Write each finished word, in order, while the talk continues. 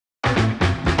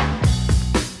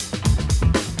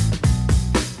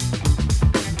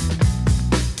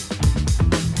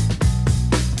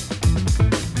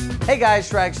Hey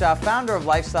guys, Shrag Shop, founder of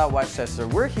Lifestyle Westchester.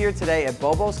 We're here today at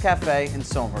Bobos Cafe in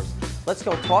Somers. Let's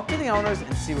go talk to the owners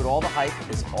and see what all the hype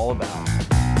is all about.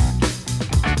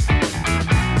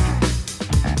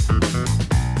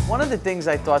 One of the things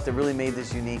I thought that really made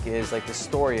this unique is like the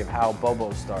story of how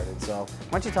Bobos started. So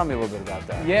why don't you tell me a little bit about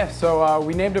that? Yeah, so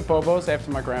we named it Bobos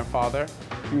after my grandfather.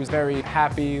 He was a very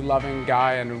happy, loving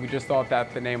guy, and we just thought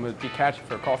that the name would be catchy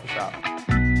for a coffee shop.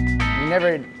 We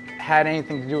never had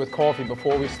anything to do with coffee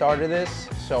before we started this.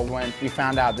 So when we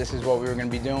found out this is what we were going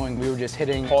to be doing, we were just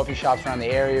hitting coffee shops around the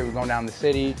area, we were going down the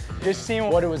city, just seeing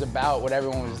what it was about, what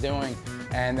everyone was doing,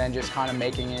 and then just kind of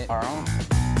making it our own.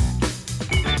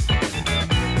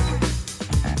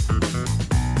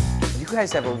 You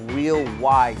guys have a real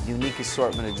wide, unique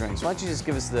assortment of drinks. Why don't you just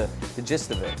give us the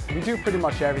gist of it? We do pretty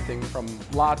much everything from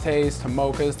lattes to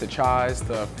mochas to chais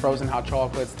to frozen hot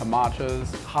chocolates to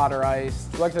matchas, hotter ice.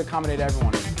 We like to accommodate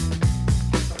everyone.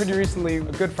 Pretty recently, a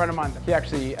good friend of mine, he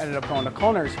actually ended up going to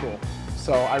culinary school.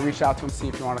 So I reached out to him to see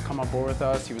if he wanted to come on board with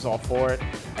us. He was all for it.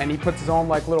 And he puts his own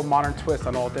like little modern twist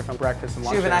on all different breakfast and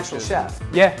lunch. So you have an actual chef?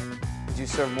 Yeah. Did you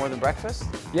serve more than breakfast?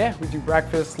 Yeah, we do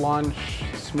breakfast, lunch,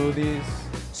 smoothies.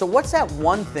 So what's that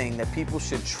one thing that people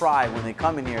should try when they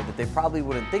come in here that they probably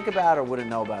wouldn't think about or wouldn't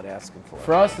know about asking for?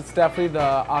 For us, it's definitely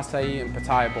the acai and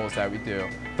pitaya bowls that we do.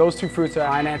 Those two fruits are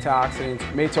high in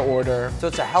antioxidants, made to order. So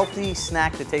it's a healthy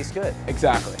snack that tastes good.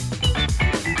 Exactly.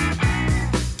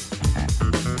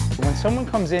 When someone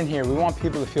comes in here, we want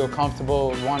people to feel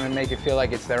comfortable. We want to make it feel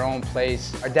like it's their own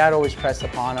place. Our dad always pressed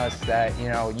upon us that, you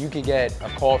know, you could get a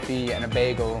coffee and a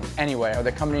bagel anywhere.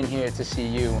 They're coming in here to see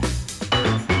you.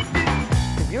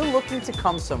 If you're looking to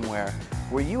come somewhere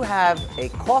where you have a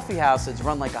coffee house that's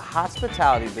run like a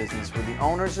hospitality business, where the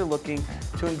owners are looking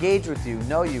to engage with you,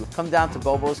 know you, come down to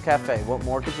Bobos Cafe. What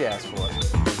more could you ask for?